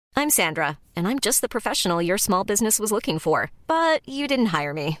I'm Sandra, and I'm just the professional your small business was looking for. But you didn't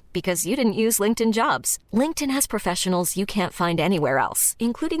hire me because you didn't use LinkedIn Jobs. LinkedIn has professionals you can't find anywhere else,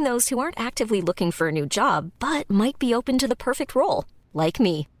 including those who aren't actively looking for a new job, but might be open to the perfect role, like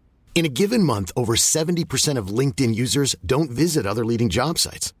me. In a given month, over 70% of LinkedIn users don't visit other leading job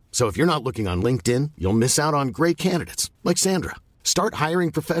sites. So if you're not looking on LinkedIn, you'll miss out on great candidates like Sandra. Start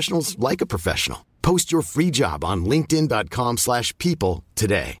hiring professionals like a professional. Post your free job on linkedin.com/people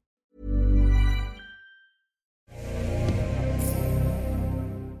today.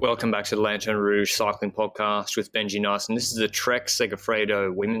 Welcome back to the Lanterne Rouge Cycling Podcast with Benji Nice, and this is the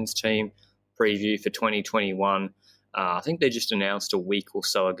Trek-Segafredo women's team preview for 2021. I think they just announced a week or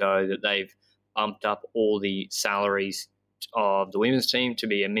so ago that they've bumped up all the salaries of the women's team to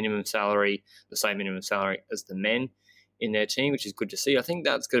be a minimum salary, the same minimum salary as the men in their team, which is good to see. I think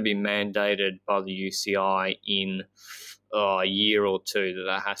that's going to be mandated by the UCI in a year or two,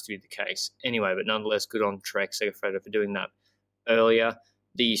 that has to be the case. Anyway, but nonetheless, good on Trek-Segafredo for doing that earlier.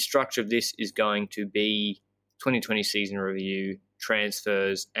 The structure of this is going to be 2020 season review,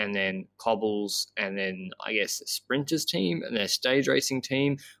 transfers, and then cobbles, and then I guess the sprinters team and their stage racing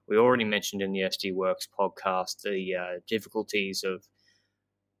team. We already mentioned in the SD Works podcast the difficulties of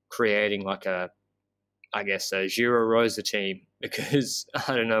creating like a Giro Rosa team, because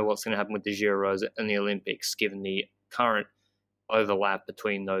I don't know what's going to happen with the Giro Rosa and the Olympics given the current overlap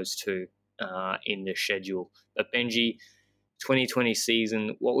between those two in the schedule. But Benji, 2020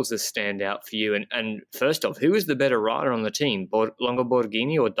 season, what was the standout for you? And first off, who was the better rider on the team, Longo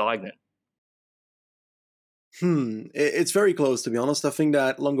Borghini or Dignan? It's very close, to be honest. I think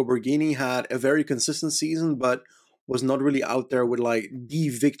that Longo Borghini had a very consistent season, but was not really out there with like the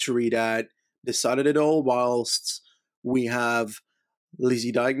victory that decided it all, whilst we have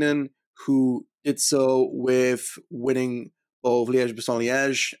Lizzie Dignan, who did so with winning both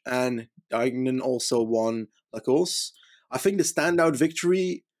Liège-Bastogne-Liège, and Dignan also won La Course. I think the standout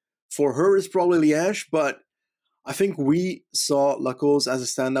victory for her is probably Liège, but I think we saw La Course as a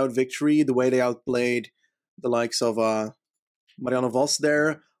standout victory. The way they outplayed the likes of Marianne Vos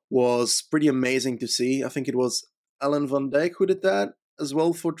there was pretty amazing to see. I think it was Ellen van Dijk who did that as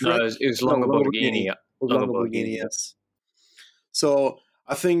well for Trek. No, it was Longo Borghini. Longo Borghini, yes. So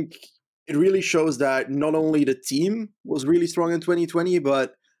I think it really shows that not only the team was really strong in 2020,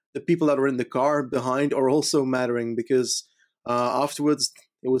 but the people that were in the car behind are also mattering, because afterwards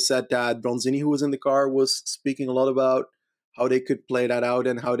it was said that Bronzini, who was in the car, was speaking a lot about how they could play that out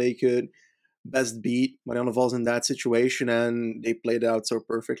and how they could best beat Marianne Vos in that situation, and they played it out so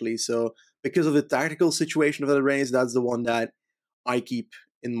perfectly. So because of the tactical situation of the race, that's the one that I keep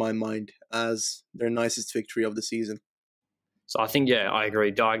in my mind as their nicest victory of the season. So I think, yeah, I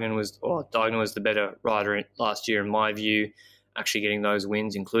agree. Dignan was the better rider last year in my view, actually getting those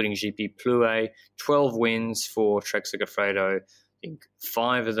wins, including GP Plouay. 12 wins for Trek-Segafredo. I think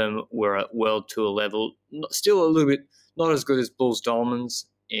 5 of them were at World Tour level. Still a little bit not as good as Bulls Dolman's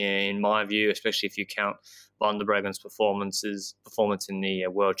in my view, especially if you count Van der Breggen's performance in the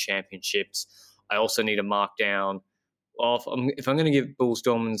World Championships. I also need to mark down, if I'm going to give Bulls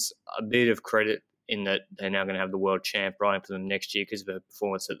Dolman's a bit of credit in that they're now going to have the World Champ riding for them next year because of her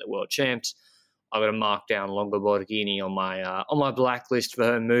performance at the World Champs, I've got to mark down Longo Borghini on my blacklist for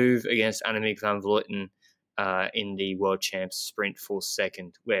her move against Annemiek van Vleuten in the World Champs sprint for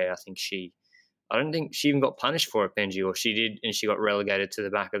second, where I don't think she even got punished for it, Benji, or she did, and she got relegated to the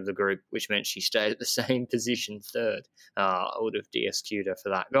back of the group, which meant she stayed at the same position third. I would have DSQ'd her for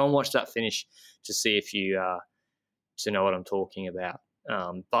that. Go and watch that finish to see if you to know what I'm talking about.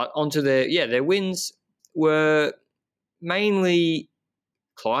 But onto their wins were mainly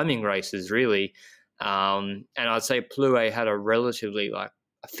climbing races, really. And I'd say Plouay had a relatively a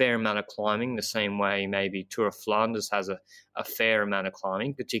fair amount of climbing, the same way maybe Tour of Flanders has a fair amount of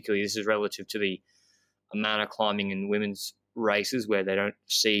climbing. Particularly, this is relative to the amount of climbing in women's races where they don't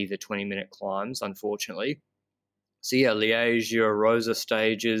see the 20-minute climbs, unfortunately. So yeah, Liège, Giro Rosa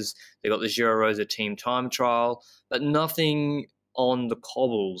stages. They got the Giro Rosa team time trial, but nothing on the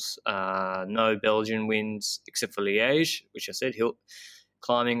cobbles. No Belgian wins except for Liège, which I said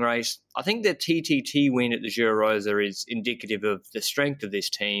climbing race. I think the TTT win at the Giro Rosa is indicative of the strength of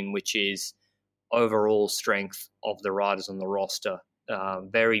this team, which is overall strength of the riders on the roster.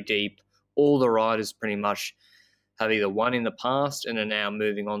 Very deep. All the riders pretty much have either won in the past and are now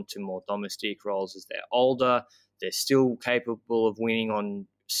moving on to more domestique roles as they're older. They're still capable of winning on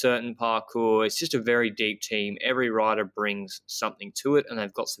certain parkour. It's just a very deep team. Every rider brings something to it, and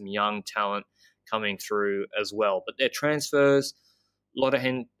they've got some young talent coming through as well. But their transfers, a lot of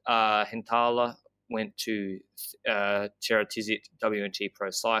Hentala went to Tara Tizit WNT Pro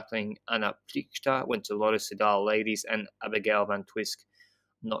Cycling. Anna Plichta went to Lotto Soudal Ladies, and Abigail Van Twisk,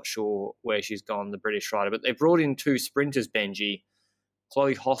 not sure where she's gone, the British rider. But they brought in 2 sprinters, Benji.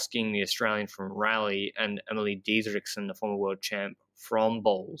 Chloe Hosking, the Australian from Rally, and Emily Diedrichsen, the former world champ from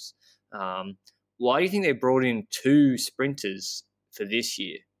Bowls. Why do you think they brought in 2 sprinters for this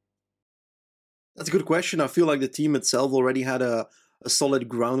year? That's a good question. I feel like the team itself already had a solid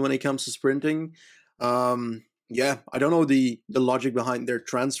ground when it comes to sprinting. Yeah, I don't know the logic behind their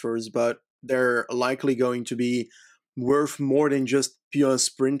transfers, but they're likely going to be worth more than just pure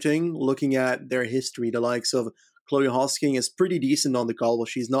sprinting. Looking at their history, the likes of Chloe Hosking is pretty decent on the call.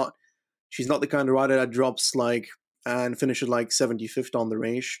 She's not the kind of rider that drops and finishes 75th on the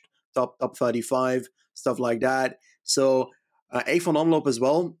race, top 35, stuff like that. So A van Omloop as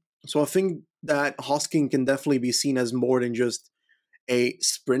well. So I think that Hosking can definitely be seen as more than just a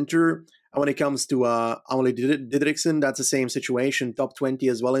sprinter. And when it comes to Amelie Diedrichsen, that's the same situation, top 20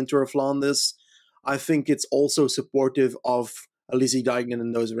 as well in Tour of Flanders. I think it's also supportive of Lizzie Deignan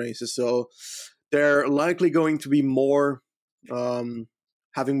in those races. So they're likely going to be more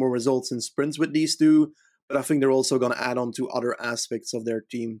having more results in sprints with these 2, but I think they're also going to add on to other aspects of their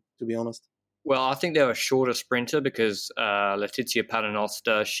team, to be honest. Well, I think they're a shorter sprinter because Letizia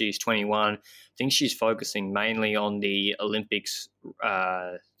Paternoster, she's 21. I think she's focusing mainly on the Olympics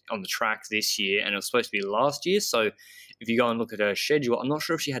on the track this year, and it was supposed to be last year. So if you go and look at her schedule, I'm not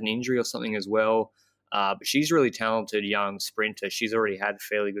sure if she had an injury or something as well, but she's a really talented young sprinter. She's already had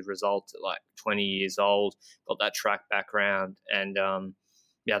fairly good results at 20 years old, got that track background, and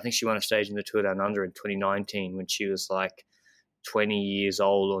I think she won a stage in the Tour Down Under in 2019 when she was 20 years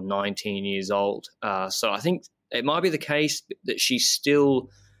old or 19 years old. So I think it might be the case that she's still,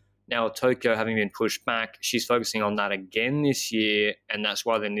 now Tokyo having been pushed back, she's focusing on that again this year, and that's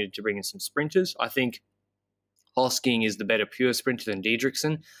why they needed to bring in some sprinters. I think Hosking is the better pure sprinter than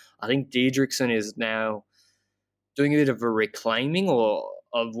Diedrichsen. I think Diedrichsen is now doing a bit of a reclaiming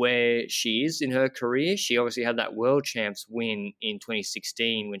of where she is in her career. She obviously had that World Champs win in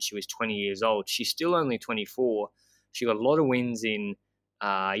 2016 when she was 20 years old. She's still only 24. She got a lot of wins in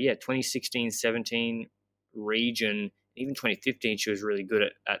 2016, 17 region. Even 2015, she was really good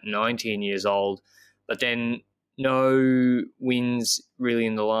at 19 years old. But then no wins really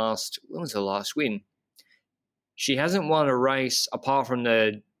in the last, when was her last win? She hasn't won a race apart from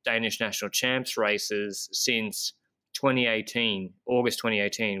the Danish National Champs races since 2018, August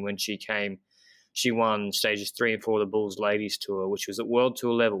 2018, when she won stages 3 and 4 of the Bulls Ladies Tour, which was at World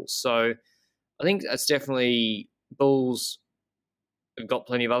Tour level. So I think that's definitely, Bulls have got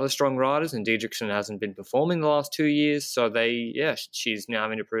plenty of other strong riders, and Diedrichsen hasn't been performing the last 2 years. So she's now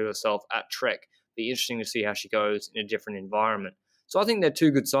having to prove herself at Trek. Be interesting to see how she goes in a different environment. So I think they're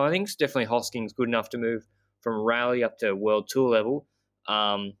 2 good signings. Definitely Hosking's good enough to move from rally up to World Tour level.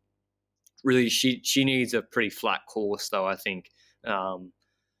 Really, she needs a pretty flat course, though, I think.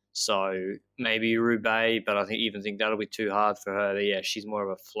 So maybe Roubaix, but I think that'll be too hard for her. But yeah, she's more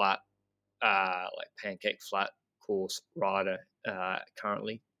of a flat, pancake flat course rider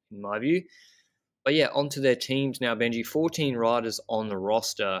currently, in my view. But yeah, onto their teams now, Benji. 14 riders on the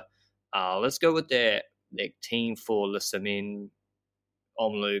roster. Let's go with their team for Le Samin,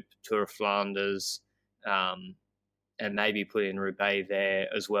 Omloop, Tour of Flanders, and maybe put in Roubaix there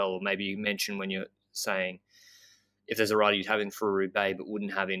as well. Or maybe you mention when you're saying if there's a rider you'd have in for Roubaix but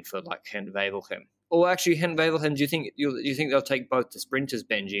wouldn't have in for Gent-Wevelgem. Or actually, Gent-Wevelgem, do you think they'll take both the sprinters,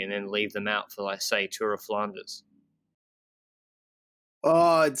 Benji, and then leave them out for, say, Tour of Flanders?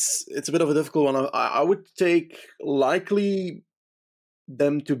 It's a bit of a difficult one. I would take likely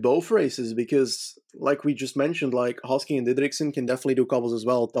them to both races because, like we just mentioned, Hosking and Diedrichsen can definitely do cobbles as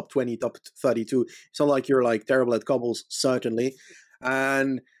well, top 20, top 32. It's not like you're terrible at cobbles, certainly.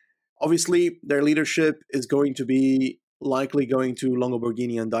 And obviously, their leadership is likely going to Longo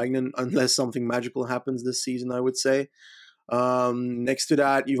Borghini and Deignan, unless something magical happens this season, I would say. Next to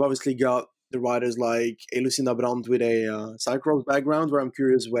that, you've obviously got the riders like Lucinda Brandt with a cyclocross background, where I'm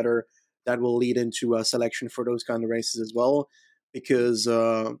curious whether that will lead into a selection for those kind of races as well, because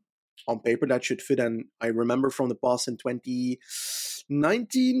on paper that should fit. And I remember from the past in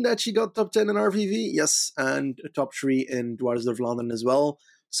 2019 that she got top 10 in RVV, yes, and a top 3 in Dwars of London as well.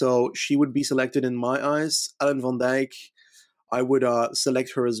 So she would be selected in my eyes. Ellen van Dijk, I would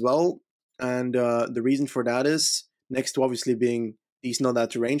select her as well. And the reason for that is, next to obviously being decent on that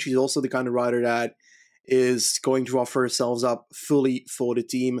terrain, she's also the kind of rider that is going to offer herself up fully for the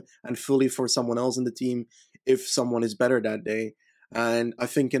team and fully for someone else in the team if someone is better that day. And I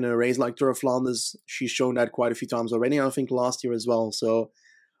think in a race like Tour of Flanders, she's shown that quite a few times already, I think last year as well. So,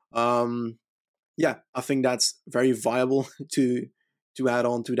 yeah, I think that's very viable to add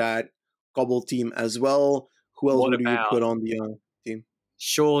on to that Cobble team as well. Who else What would you about, put on the team?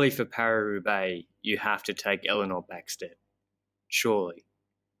 surely for Paris-Roubaix, you have to take Eleanor Backstedt, surely.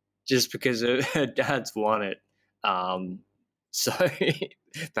 Just because her dad's won it. So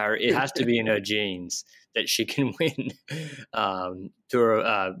it has to be in her genes that she can win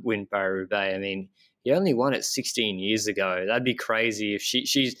win Paris-Roubaix. I mean, he only won it 16 years ago. That'd be crazy if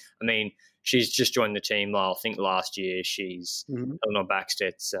she's just joined the team. I think last year. She's Mm-hmm. Eleanor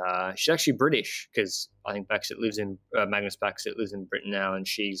Backstedt's. She's actually British because I think Magnus Backstedt lives in Britain now, and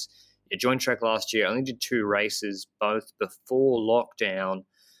she's joined Trek last year. Only did 2 races, both before lockdown.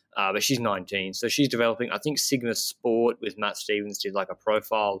 But she's 19, so she's developing. I think Sigma Sport with Matt Stevens did like a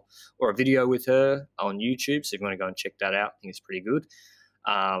profile or a video with her on YouTube, so if you want to go and check that out, I think it's pretty good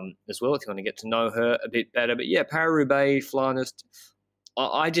as well if you want to get to know her a bit better. But yeah, Paris-Roubaix, Flanders,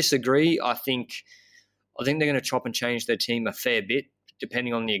 I disagree. I think they're going to chop and change their team a fair bit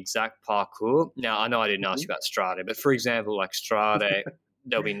depending on the exact parcours. Now, I know I didn't ask you about Strade, but for example, like Strade,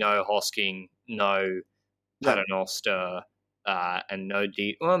 there'll be no Hosking, no Paternoster, and no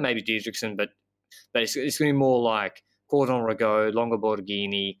maybe Diedrichsen, but it's going to be more like Cordon Rigaud, Longo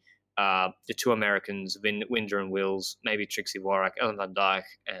Borghini, the 2 Americans, Winder and Wills, maybe Trixie Warwick, Ellen van Dijk,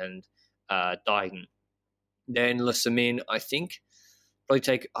 and Dijken. Then Le Samin, I think, probably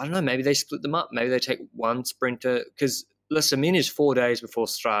take, I don't know, maybe they split them up. Maybe they take one sprinter, because Le Samin is 4 days before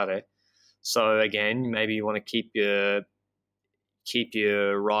Strade. So again, maybe you want to keep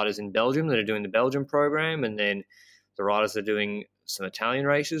your riders in Belgium that are doing the Belgium program, and then the riders are doing some Italian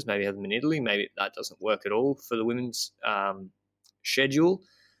races, maybe have them in Italy. Maybe that doesn't work at all for the women's schedule.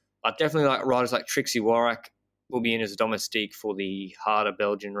 I definitely like riders like Trixie Warwick will be in as a domestique for the harder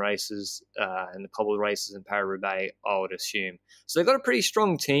Belgian races and the cobble races in Paris-Roubaix, I would assume. So they've got a pretty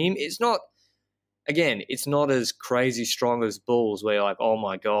strong team. It's not as crazy strong as Bulls where you're like, oh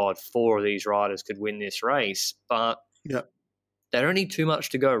my God, 4 of these riders could win this race. But Yeah. they don't need too much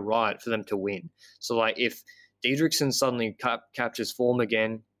to go right for them to win. So like if Diedrichsen suddenly captures form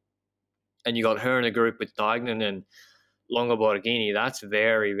again, and you got her in a group with Dijken and Longo Borghini, that's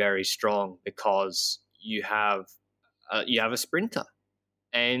very, very strong because you have a sprinter,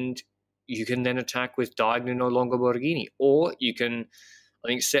 and you can then attack with Dijken or Longo Borghini, or you can, I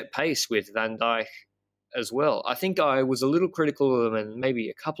think, set pace with Van Dijk as well. I think I was a little critical of them in maybe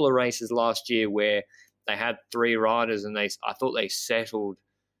a couple of races last year where they had 3 riders and I thought they settled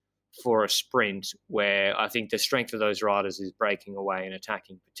for a sprint where I think the strength of those riders is breaking away and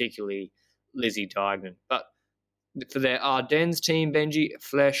attacking, particularly Lizzie Dijken. But for their Ardennes team, Benji,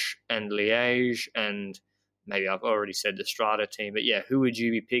 Flèche and Liège, and maybe I've already said the Strada team, but yeah, who would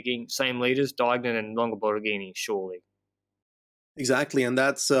you be picking? Same leaders, Dijken and Longo Borghini, surely. Exactly, and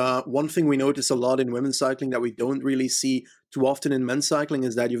that's one thing we notice a lot in women's cycling that we don't really see too often in men's cycling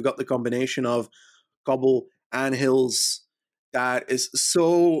is that you've got the combination of cobble and hills that is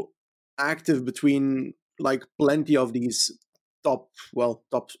so active between like plenty of these top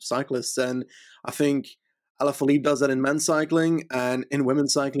cyclists. And I think Alaphilippe does that in men's cycling, and in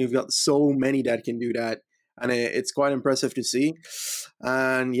women's cycling you've got so many that can do that, and it's quite impressive to see.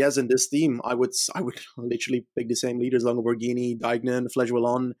 And yes, in this team I would literally pick the same leaders: Longo Borghini, Dijken,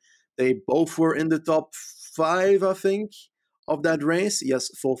 Flesch. They both were in the top 5, I think, of that race. Yes,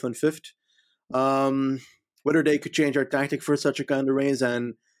 4th and 5th. Whether they could change their tactic for such a kind of race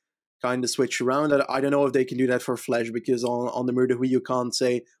and kind of switch around, I don't know if they can do that for Flesch, because on the Mur de Huy you can't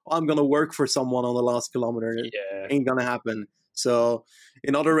say, oh, I'm going to work for someone on the last kilometer. Yeah. It ain't going to happen. So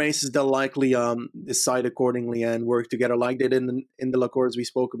in other races, they'll likely decide accordingly and work together like they did in the La Course we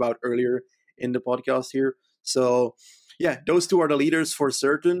spoke about earlier in the podcast here. So yeah, those 2 are the leaders for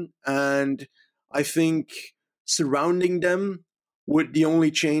certain. And I think surrounding them, would the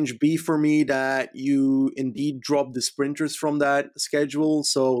only change be for me that you indeed drop the sprinters from that schedule?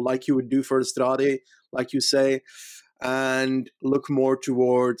 So like you would do for Strade, like you say, and look more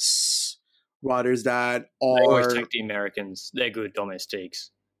towards riders that are... They always take the Americans. They're good domestiques.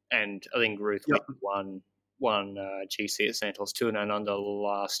 And I think Ruth won GC at Santos 2 and under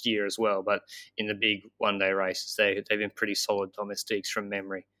last year as well. But in the big one-day races, they've been pretty solid domestiques from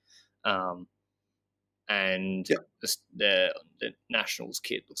memory. And the Nationals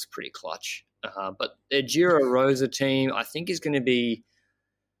kit looks pretty clutch. But their Giro Rosa team, I think, is going to be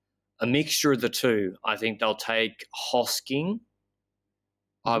a mixture of the 2. I think they'll take Hosking,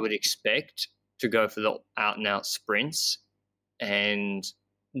 I would expect, to go for the out-and-out sprints. And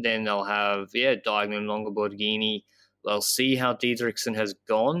then they'll have, Dijken and Longo Borghini. They'll see how Diedrichsen has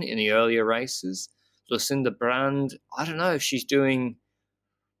gone in the earlier races. Lucinda Brand, I don't know if she's doing...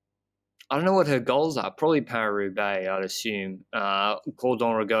 I don't know what her goals are. Probably Paris-Roubaix, I'd assume. Cordon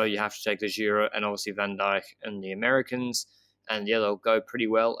Rigaud, you have to take the Giro, and obviously Van Dijk and the Americans. And yeah, they'll go pretty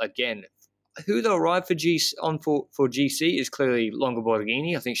well. Again, who they'll ride for GC is clearly Longa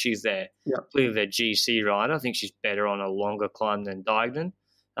Borghini. I think she's clearly their GC rider. I think she's better on a longer climb than Dijkman.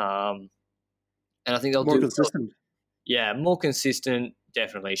 And I think they'll more do consistent. Well. Yeah, more consistent,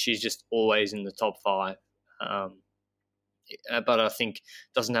 definitely. She's just always in the top 5. But I think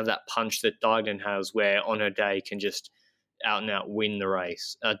doesn't have that punch that Dijkman has, where on her day can just out and out win the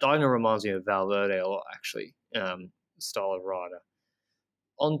race. Dijkman reminds me of Valverde a lot, actually, style of rider.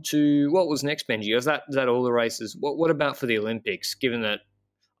 On to what was next, Benji? Is that all the races? What about for the Olympics? Given that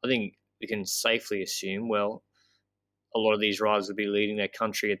I think we can safely assume, well, a lot of these riders will be leading their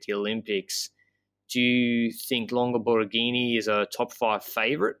country at the Olympics. Do you think Longa Borghini is a top 5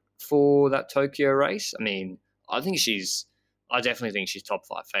 favourite for that Tokyo race? I mean, I definitely think she's top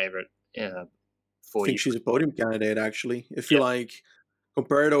 5 favourite. I think she's a podium candidate, actually. If you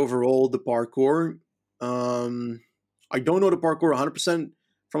compare it overall, the parkour. I don't know the parkour 100%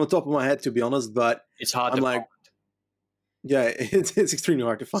 from the top of my head, to be honest, but it's hard to find. Yeah, it's extremely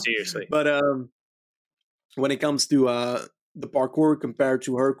hard to find. Seriously. But when it comes to the parkour compared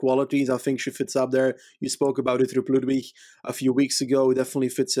to her qualities, I think she fits up there. You spoke about it through Ludwig a few weeks ago. Definitely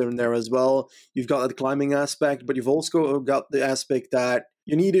fits in there as well. You've got that climbing aspect, but you've also got the aspect that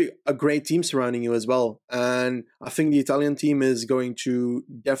you need a great team surrounding you as well. And I think the Italian team is going to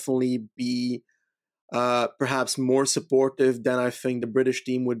definitely be perhaps more supportive than I think the British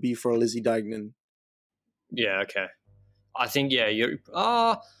team would be for Lizzie Dijkman. Yeah, okay. I think, Dijkman,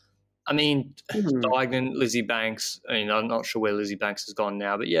 Lizzie Banks. I mean, I'm not sure where Lizzie Banks has gone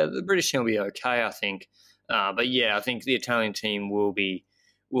now, but yeah, the British team will be okay, I think. But yeah, I think the Italian team will be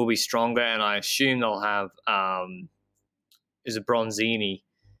stronger, and I assume they'll have Bronzini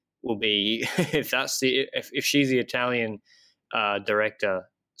will be if she's the Italian director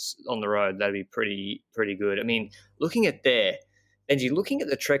on the road, that'd be pretty good. I mean, looking at the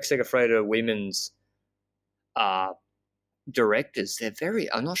Trek-Segafredo women's directors, they're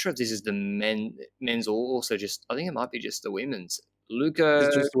I'm not sure if this is the men's or also just, I think it might be just the women's.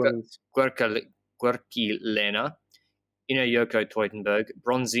 Luca Guerquilena, Yoko Teutenberg,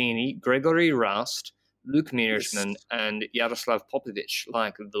 Bronzini, Gregory Rast, Luke Miersman, and Yaroslav Popovic.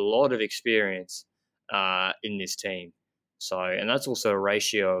 Like, a lot of experience in this team. So, and that's also a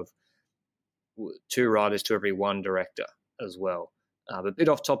ratio of 2 riders to every 1 director as well. But a bit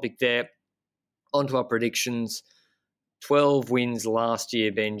off topic there. On to our predictions. 12 wins last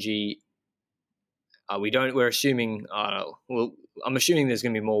year, Benji. We're assuming, I'm assuming there's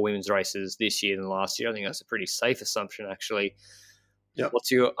going to be more women's races this year than last year. I think that's a pretty safe assumption, actually. Yep.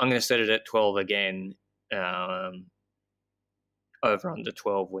 I'm going to set it at 12 again. Over under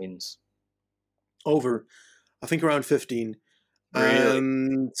 12 wins. Over. I think around 15. Really?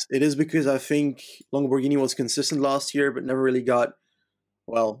 And it is because I think Longa Borghini was consistent last year, but never really got,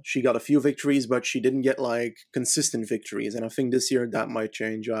 she got a few victories, but she didn't get consistent victories. And I think this year that might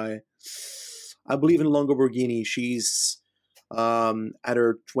change. I believe in Longa Borghini. She's at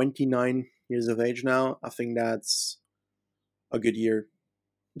her 29 years of age now. I think that's a good year.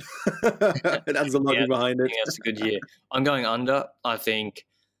 That's the logic behind it. That's a good year. I'm going under. I think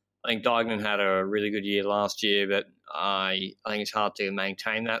Dijkman had a really good year last year, but I think it's hard to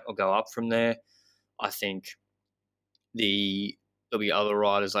maintain that or go up from there. I think there'll be other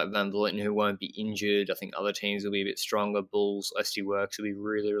riders like Van Vleuten who won't be injured. I think other teams will be a bit stronger. Bulls, SD Works will be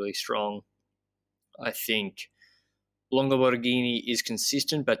really, really strong. I think Longa Borghini is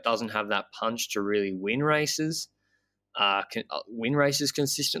consistent but doesn't have that punch to really win races.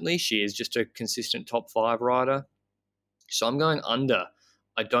 Consistently. She is just a consistent top 5 rider. So I'm going under.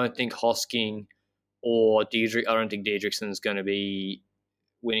 I don't think Hosking or Diedrich. I don't think Diedrichson's going to be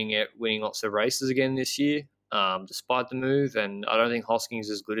winning lots of races again this year, despite the move. And I don't think Hosking's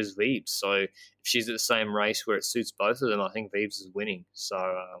as good as Viebs. So if she's at the same race where it suits both of them, I think Viebs is winning. So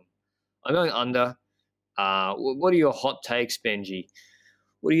I'm going under. What are your hot takes, Benji?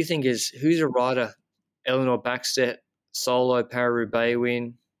 What do you think who's a rider? Eleanor Backstedt, solo Paris-Roubaix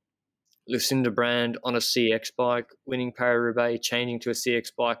win. Lucinda Brand on a CX bike, winning Paris-Roubaix, changing to a CX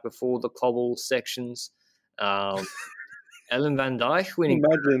bike before the cobble sections. Ellen Van Dijk winning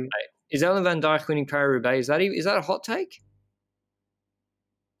Paris-Roubaix. Is Ellen Van Dijk winning Paris-Roubaix? Is that a hot take?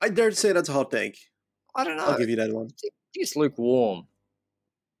 I dare to say that's a hot take. I don't know. I'll give you that one. It's lukewarm.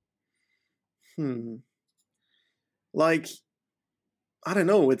 I don't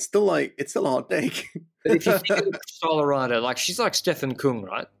know. It's still a hot take. But if you think of the style of rider, she's like Stefan Kung,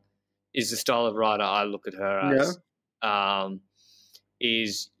 right? Is the style of rider I look at her as. Yeah.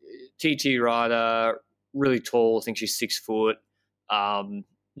 TT rider, really tall. I think she's 6 foot.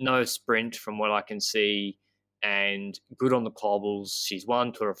 No sprint from what I can see, and good on the cobbles. She's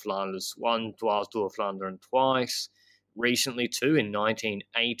won Tour of Flanders, won Tour of Flanders and twice. Recently, too, in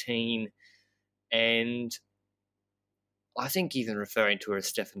 1918. And I think even referring to her as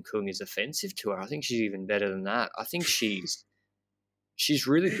Stefan Kung is offensive to her. I think she's even better than that. I think she's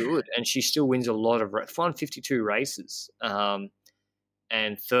really good, and she still wins a lot of won 52 races, and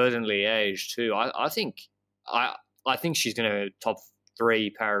third in Liège too. I think she's going to top 3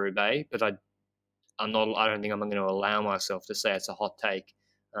 Paris-Roubaix, but I don't think I'm going to allow myself to say it's a hot take.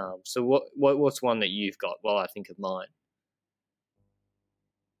 So what's one that you've got while I think of mine?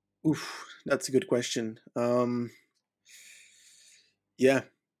 Oof, that's a good question. Yeah.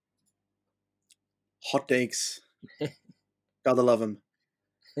 Hot takes. Gotta love them.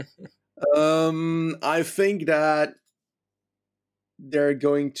 I think that they're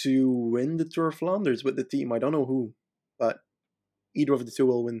going to win the Tour of Flanders with the team. I don't know who, but either of the two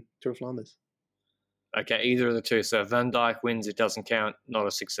will win Tour of Flanders. Okay, either of the two. So if Van Dijk wins, it doesn't count. Not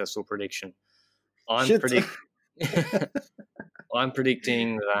a successful prediction. I'm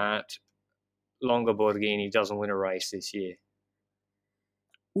predicting that Longo Borghini doesn't win a race this year.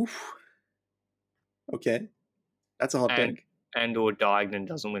 Oof. Okay. That's a hot take. And or Diagnan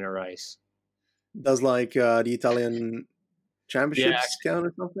doesn't win a race. Does the Italian championships count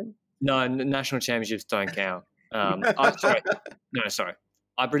or something? No, national championships don't count. Sorry.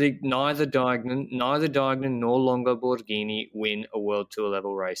 I predict neither Diagnan nor Longo Borghini win a World Tour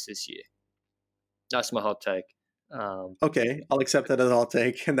level race this year. That's my hot take. Okay, I'll accept that as a hot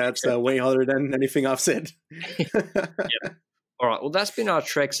take, and that's way hotter than anything I've said. Yep. All right, well, that's been our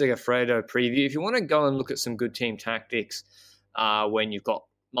Trek-Segafredo preview. If you want to go and look at some good team tactics when you've got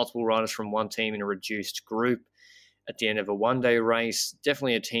multiple riders from one team in a reduced group at the end of a one-day race,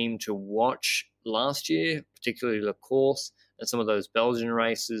 definitely a team to watch last year, particularly Le Course and some of those Belgian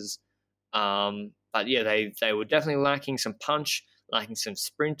races. But yeah, they were definitely lacking some punch, lacking some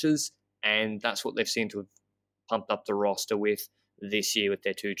sprinters, and that's what they've seemed to have pumped up the roster with this year with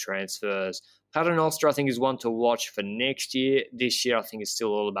their 2 transfers. Paternoster, I think, is one to watch for next year. This year, I think it's still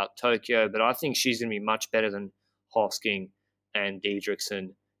all about Tokyo, but I think she's going to be much better than Hosking and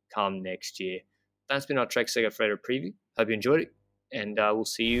Diedrichsen come next year. That's been our Trek-Segafredo preview. Hope you enjoyed it, and we'll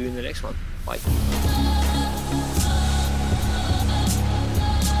see you in the next one. Bye.